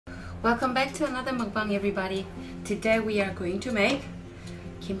Welcome back to another mukbang, everybody. Today we are going to make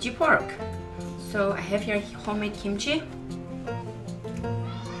kimchi pork. So I have here homemade kimchi.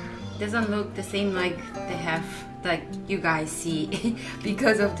 Doesn't look the same like they have, like you guys see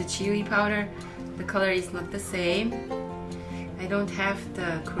because of the chili powder. The color is not the same. I don't have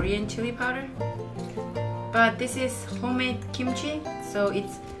the Korean chili powder, but this is homemade kimchi, so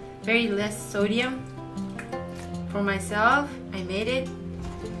it's very less sodium. For myself, I made it.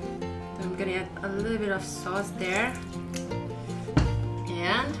 I'm gonna add a little bit of sauce there,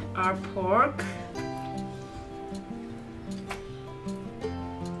 and our pork,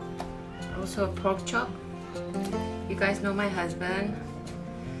 also a pork chop. You guys know my husband.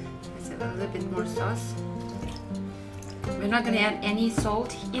 Let's add a little bit more sauce. We're not gonna add any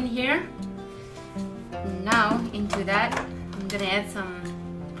salt in here. Now into that, I'm gonna add some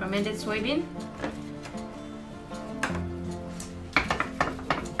fermented soybean.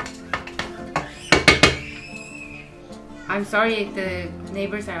 I'm sorry the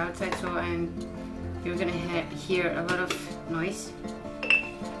neighbors are outside, so you're gonna hear a lot of noise.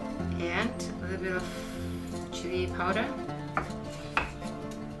 And a little bit of chili powder.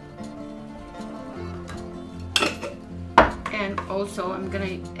 And also I'm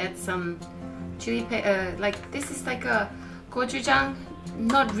gonna add some chili like this is like a gochujang,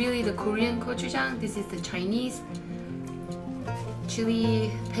 not really the Korean gochujang. This is the Chinese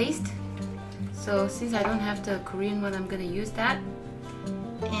chili paste. So since I don't have the Korean one, I'm gonna use that.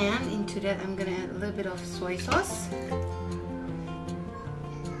 And into that I'm gonna add a little bit of soy sauce.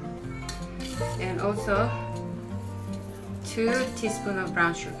 And also 2 teaspoons of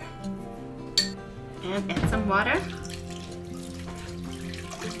brown sugar. And add some water.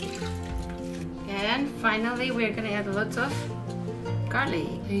 And finally we're gonna add lots of garlic.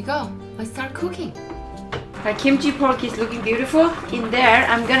 There you go. Let's start cooking. Our kimchi pork is looking beautiful. In there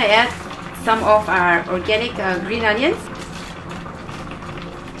I'm gonna add some of our organic green onions.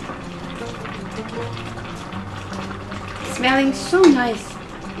 Smelling so nice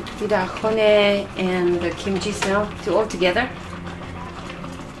with the HAWAI and the kimchi smell all together.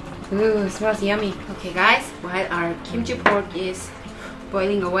 Ooh, smells yummy. Okay guys, while our kimchi pork is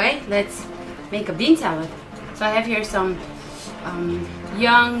boiling away, let's make a bean salad. So I have here some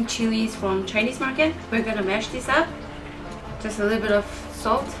young chilies from Chinese market. We're gonna mash this up. Just a little bit of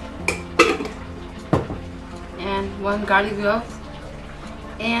salt. And 1 garlic clove,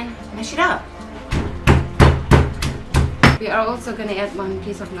 and mash it up. We are also gonna add 1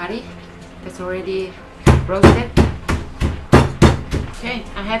 piece of ngari that's already roasted. Okay,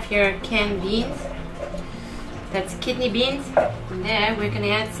 I have here canned beans. That's kidney beans. And there we're gonna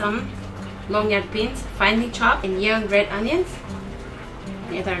add some long yard beans, finely chopped, and young red onions.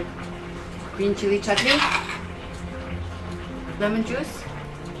 Add our green chili chutney, lemon juice.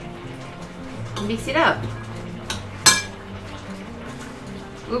 Mix it up.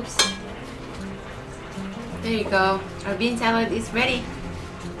 Oops. There you go. Our bean salad is ready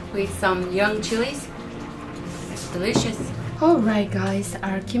with some young chilies. It's delicious. Alright guys,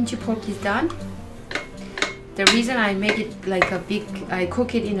 our kimchi pork is done. The reason I make it like a big, I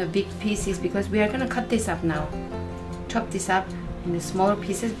cook it in a big piece is because we are gonna cut this up now. Chop this up in the smaller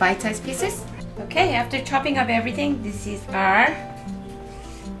pieces, bite-sized pieces. Okay, after chopping up everything, this is our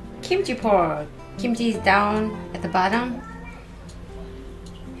kimchi pork. Kimchi is down at the bottom.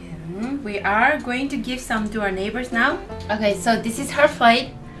 We are going to give some to our neighbors now. Okay, so this is her plate.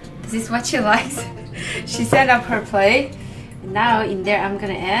 This is what she likes. She set up her plate. And now in there I'm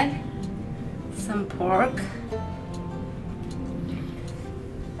gonna add some pork.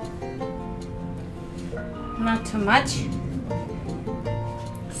 Not too much.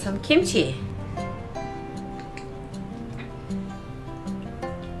 Some kimchi.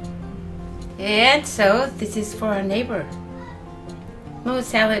 And so this is for our neighbor. No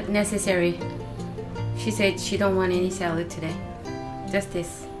salad necessary. She said she don't want any salad today. Just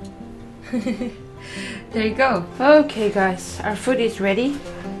this. There you go. Okay guys, our food is ready.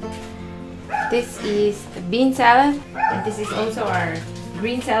 This is the bean salad, and this is also our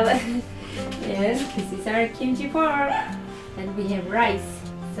green salad. And this is our kimchi pork. And we have rice.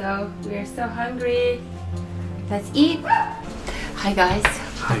 So we are so hungry. Let's eat. Hi guys.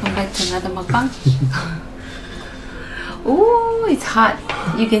 Welcome back to another mukbang. Oh, it's hot.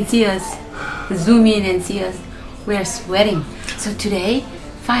 You can see us. Zoom in and see us. We are sweating. So today,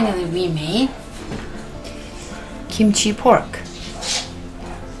 finally we made kimchi pork.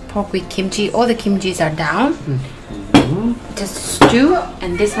 Pork with kimchi. All the kimchis are down. Just stew.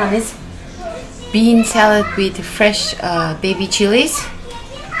 And this one is bean salad with fresh baby chilies.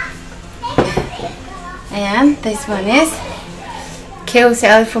 And this one is kale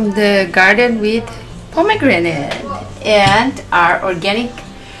salad from the garden with pomegranate and our organic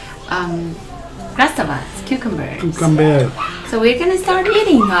crustabas, cucumbers. Cucumber. So we're gonna start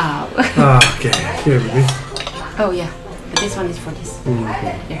eating now. Okay, here baby. Oh yeah, but this one is for this.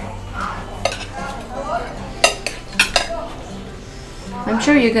 Here. I'm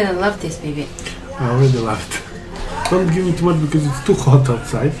sure you're gonna love this, baby. I already love it. Don't give me too much because it's too hot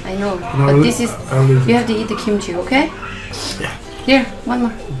outside. I know, but this is, you have to eat the kimchi, okay? Yeah. Here, one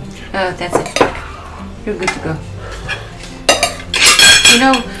more. That's it. You're good to go. You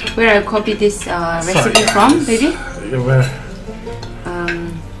know where I copied this recipe from, baby? Where?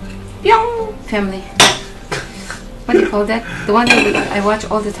 Pyong family. What do you call that? The one that I watch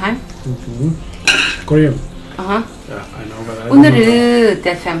all the time? Korean. Uh-huh. Yeah, I know, but I don't 오늘은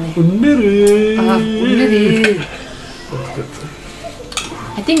that family. 오늘은. 오늘은. That's good.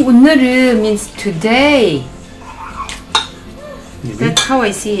 I think 오늘은 means today. Maybe. That's how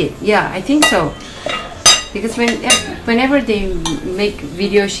I see it. Yeah, I think so. Because whenever they make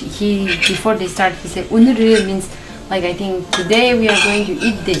videos, before they start, he said 오늘은 means like I think today we are going to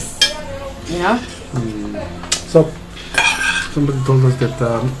eat this. You know? So somebody told us that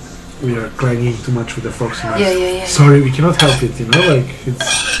we are clanging too much with the forks and knives. Yeah. Sorry, we cannot help it. You know, like it's.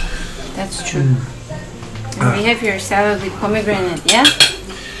 That's true. And we have your salad with pomegranate, yeah?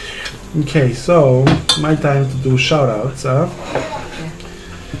 Okay, so my time to do shout-outs.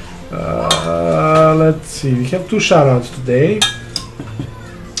 Let's see, we have 2 shout-outs today.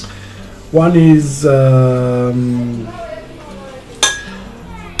 One is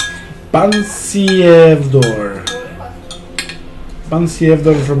Pansievdor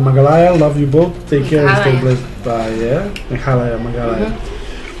from Magalaya. Love you both. Take care and stay blessed. Bye. Magalaya.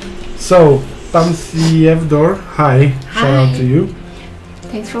 So, Pansievdor, hi. Shout out to you.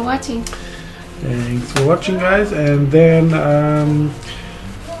 Thanks for watching. Thanks for watching, guys. And then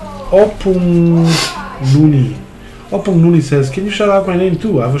Opung Nuni says, can you shout out my name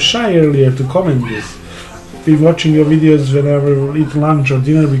too? I was shy earlier to comment this. Been watching your videos whenever I eat lunch or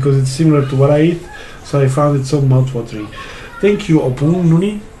dinner because it's similar to what I eat, so I found it so mouth-watering. Thank you, Opung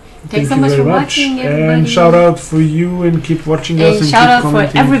Nuni. Thanks so much for watching, everybody. And shout out for you and keep watching us and shout keep out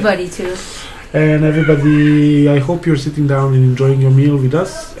commenting. for everybody too. And everybody, I hope you're sitting down and enjoying your meal with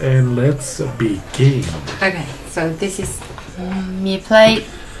us. And let's begin. Okay, so this is meal plate.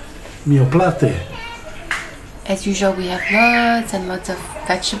 Mio plate. As usual, we have lots and lots of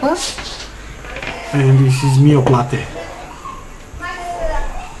vegetables. And this is mio plate.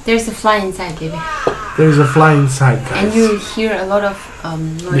 There's a fly inside, baby. There's a fly inside, guys. And you hear a lot of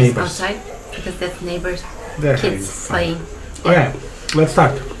noise neighbors outside because that's neighbors, They're kids playing. Okay, let's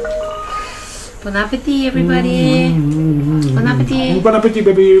start. Bon appetit, everybody. Bon appetit. Bon appetit,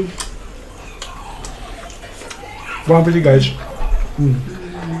 baby. Bon appetit, guys.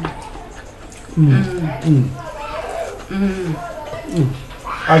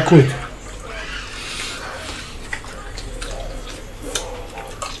 I quit.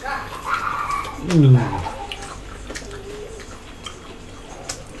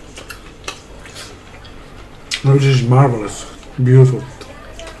 This is marvelous. Beautiful.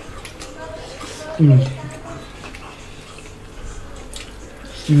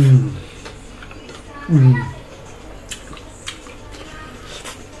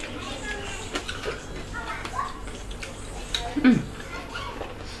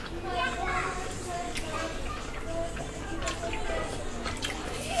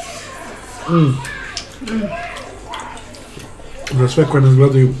 Za sve koje nas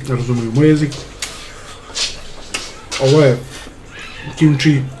gledaju, razumiju moj jezik. Ovo je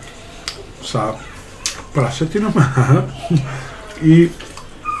kimchi sa prasetinom i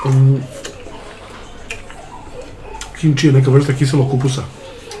kimchi je neka vrsta kiselog kupusa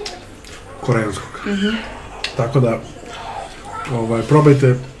koreanskog. Tako da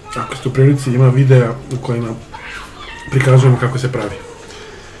probajte ako ste u prilici, ima videa u kojima prikazujemo kako se pravi.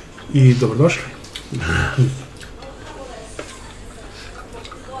 I dobrodošli.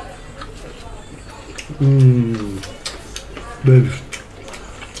 Baby,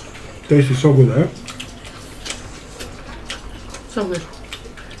 tastes so good, eh? So good.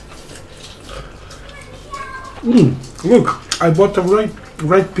 Look, I bought the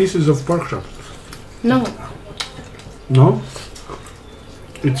right pieces of pork chop. No. No?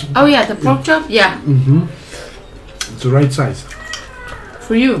 It's Oh yeah, the pork chop? Yeah. It's the right size.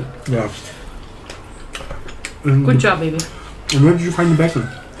 For you. Yeah. Good job, baby. And where did you find the bacon?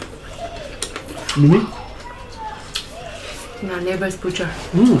 Mimi? In our neighbor's butcher.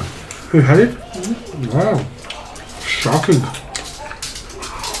 You had it? Wow. Shocking.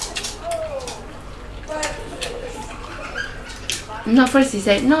 No, first he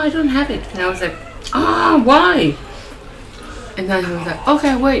said, no, I don't have it. And I was like, ah, why? And then he was like,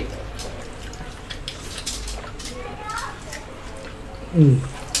 okay, wait.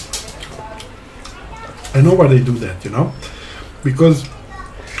 I know why they do that, you know? Because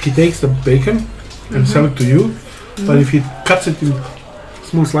he takes the bacon and sell it to you, but if he cuts it in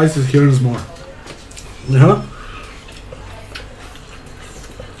small slices, he earns more. Yeah?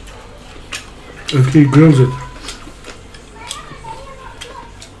 If he grills it.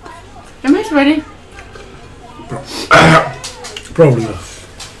 Am I ready? Probably not.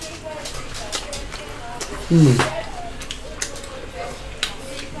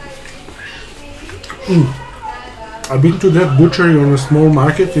 I've been to that butchery on a small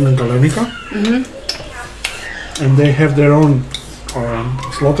market in Galenica, and they have their own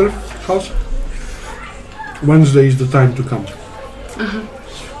slaughterhouse. Wednesday is the time to come.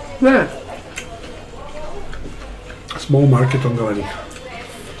 Where? A small market on Galenica.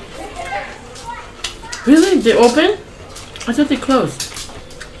 Really? They open? I thought they closed.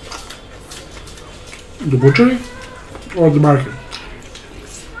 The butchery or the market?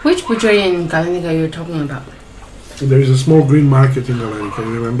 Which butchery in Galenica you're talking about? There is a small green market in Galenica.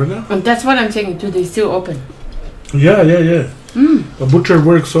 You remember that? And that's what I'm saying. Do they still open? Yeah. The butcher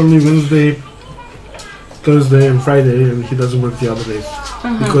works only Wednesday, Thursday, and Friday, and he doesn't work the other days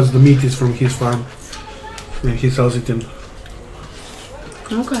because the meat is from his farm, and he sells it in.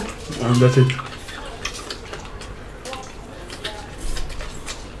 Okay. And that's it.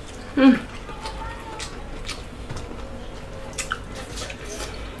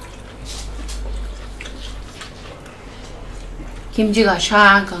 김치가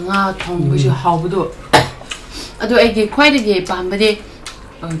샤가가 통부시 하부도 아도 애기 콰이드게 밤바디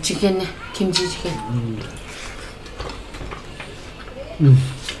치킨네 김치 치킨.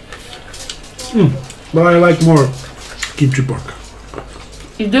 But I like more kimchi pork.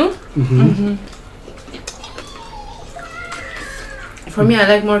 You do? For me, I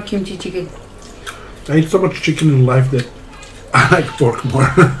like more kimchi chicken. I eat so much chicken in life that I like pork more.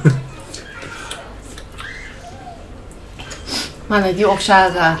 Mana di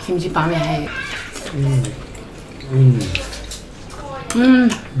okshaga kimchi pame hai.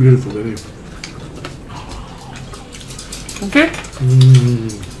 Beautiful, very. Okay.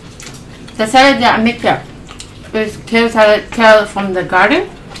 The salad that I make there is kale salad, kale from the garden,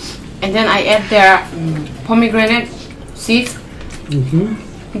 and then I add their pomegranate seeds.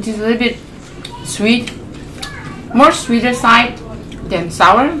 It is a little bit sweet, more sweeter side than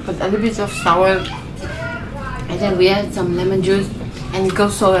sour, but a little bit of sour. And then we add some lemon juice, and it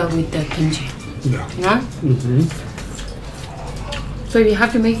goes so well with the kimchi. Yeah. You know? So you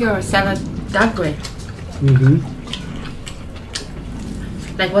have to make your salad that way.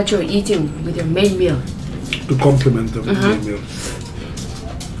 Like what you're eating with your main meal. To complement the main meal.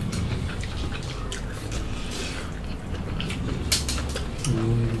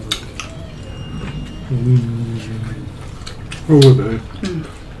 Oh, babe.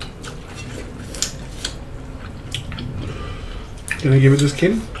 Can I give it a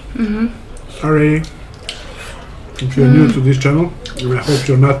skin? Sorry. If you're new to this channel, and I hope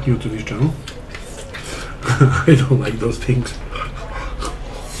you're not new to this channel. I don't like those things.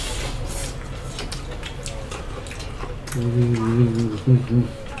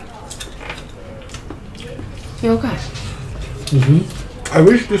 You okay? I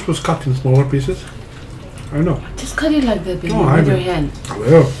wish this was cut in smaller pieces. I know. Just cut it like that, baby, No, with your hand. I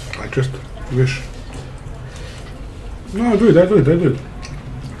will. I just wish. No, I do it.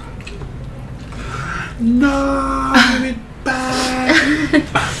 No, give it back.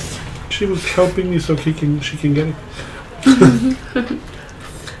 She was helping me so she can get it.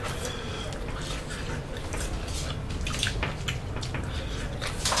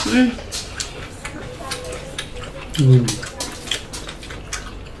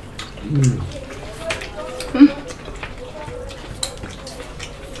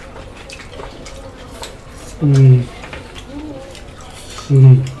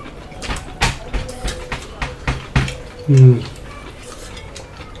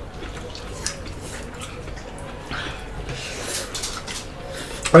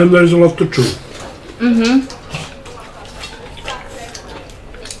 And there's a lot to chew.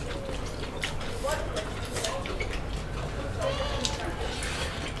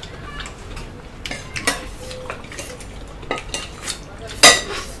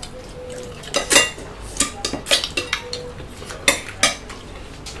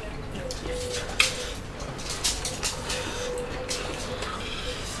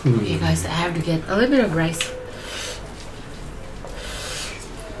 Okay guys, I have to get a little bit of rice.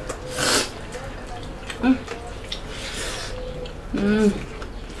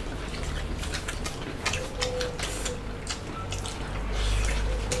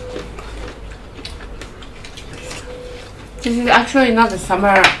 This is actually not a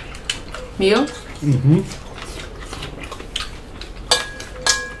summer meal.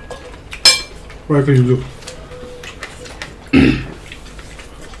 What can you do?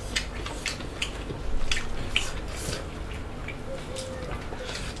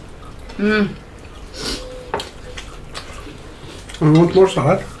 I want more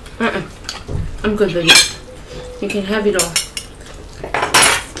salad. I'm good with it. You can have it all.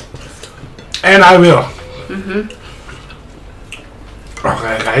 And I will.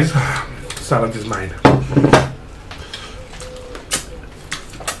 Okay, guys. Salad is mine.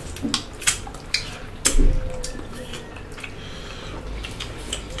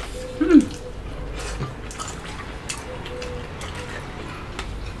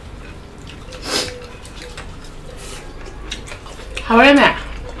 하와이 mẹ.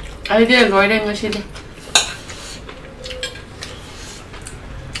 Ai đi ngồi đây ngồi xin đi.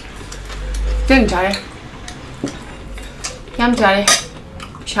 Chân 잘해. 얌 잘해.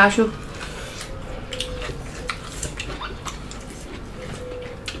 샤슈.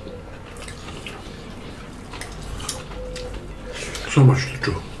 So much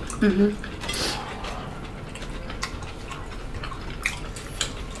to do.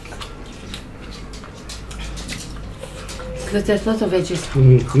 Because there's lots of veggies.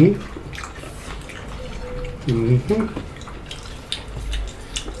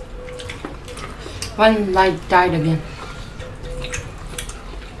 One light died again.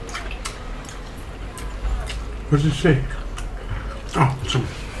 What does it say? Oh, some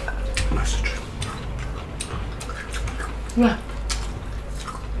message. Yeah.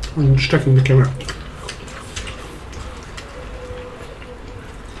 I'm just checking the camera.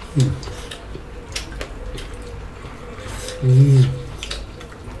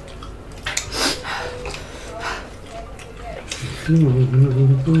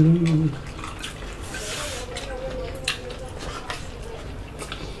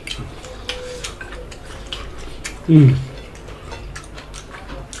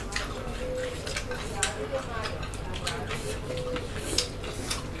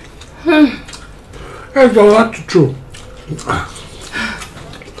 There's a lot to chew.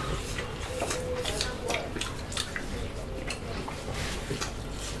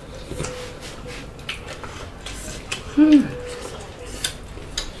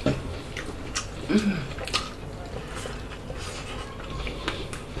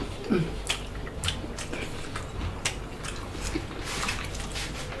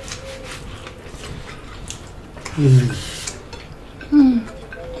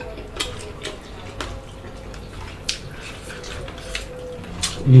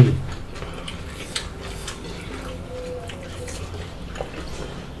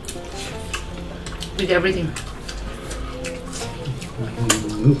 With everything.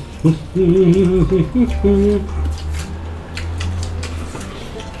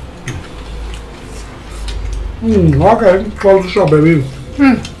 Okay, close the shop, baby.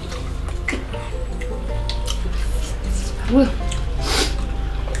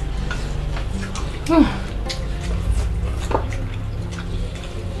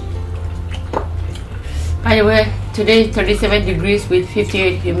 By the way, today 37 degrees with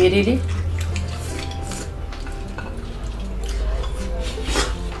 58 humidity.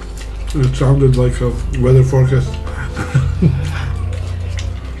 It sounded like a weather forecast.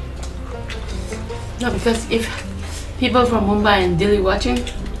 No, because if people from Mumbai and Delhi watching,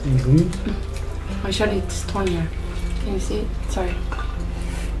 my shirt is torn here. Can you see it? Sorry.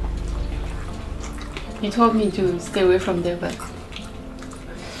 You told me to stay away from there, but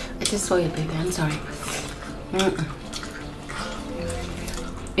I just saw it, baby. I'm sorry.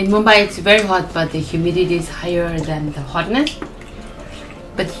 In Mumbai, it's very hot, but the humidity is higher than the hotness.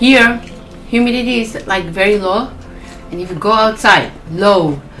 But here, humidity is like very low, and if you go outside,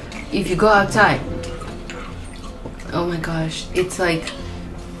 low. If you go outside, oh my gosh, it's like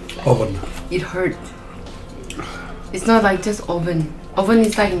Oven. it hurt. It's not like just oven. Oven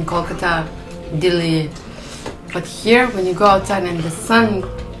is like in Kolkata, Delhi. But here, when you go outside and the sun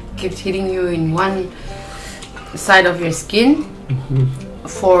keeps hitting you in one side of your skin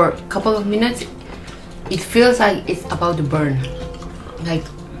for a couple of minutes, it feels like it's about to burn, like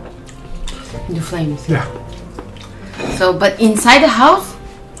in the flames. Yeah. So, but inside the house,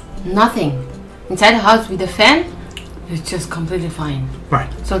 nothing. Inside the house with the fan, it's just completely fine. Right.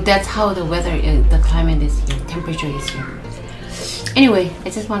 So that's how the weather is, the climate is here, temperature is here. Anyway, I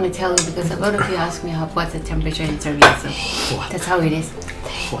just want to tell you because a lot of you ask me what's the temperature in Serbia, so that's how it is.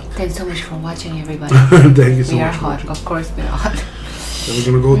 Thanks so much for watching, everybody. Thank you so much. We are hot, of course we are hot. So we're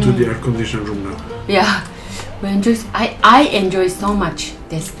gonna go to the air-conditioned room now. Yeah, we enjoy. I enjoy so much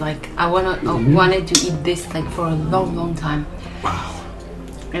this. Like I wanted to eat this like for a long time. Wow.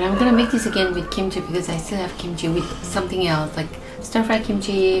 And I'm gonna make this again with kimchi because I still have kimchi with something else like stir-fried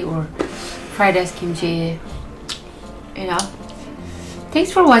kimchi or fried rice kimchi. You know.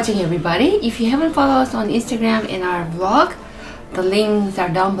 Thanks for watching, everybody. If you haven't followed us on Instagram in our vlog, the links are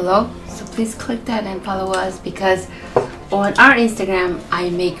down below. So please click that and follow us because on our Instagram, I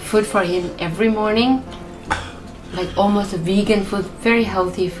make food for him every morning. Like almost a vegan food, very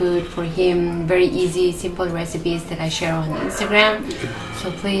healthy food for him. Very easy, simple recipes that I share on Instagram. So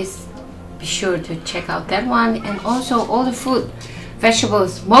please be sure to check out that one. And also all the food,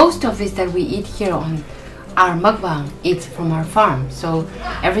 vegetables, most of it that we eat here on our mukbang, it's from our farm. So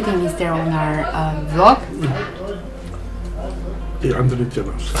everything is there on our vlog. Yeah, underneath your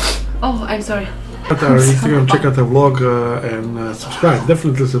nose. Oh, I'm sorry. At our Instagram, check out our vlog and subscribe.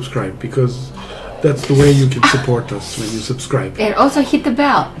 Definitely subscribe because that's the way you can support us when you subscribe. And also hit the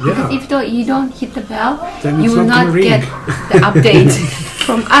bell. Yeah. Because if you don't hit the bell, then you will not get the update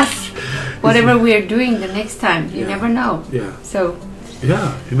from us. Whatever we are doing the next time, you never know. Yeah. So.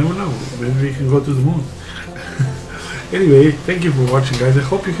 Yeah, you never know. Maybe we can go to the moon. Anyway, thank you for watching, guys. I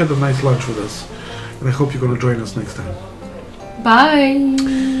hope you had a nice lunch with us, and I hope you're gonna join us next time.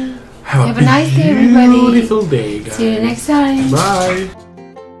 Bye. Have a nice day, everybody. Beautiful day, guys. See you next time. Bye.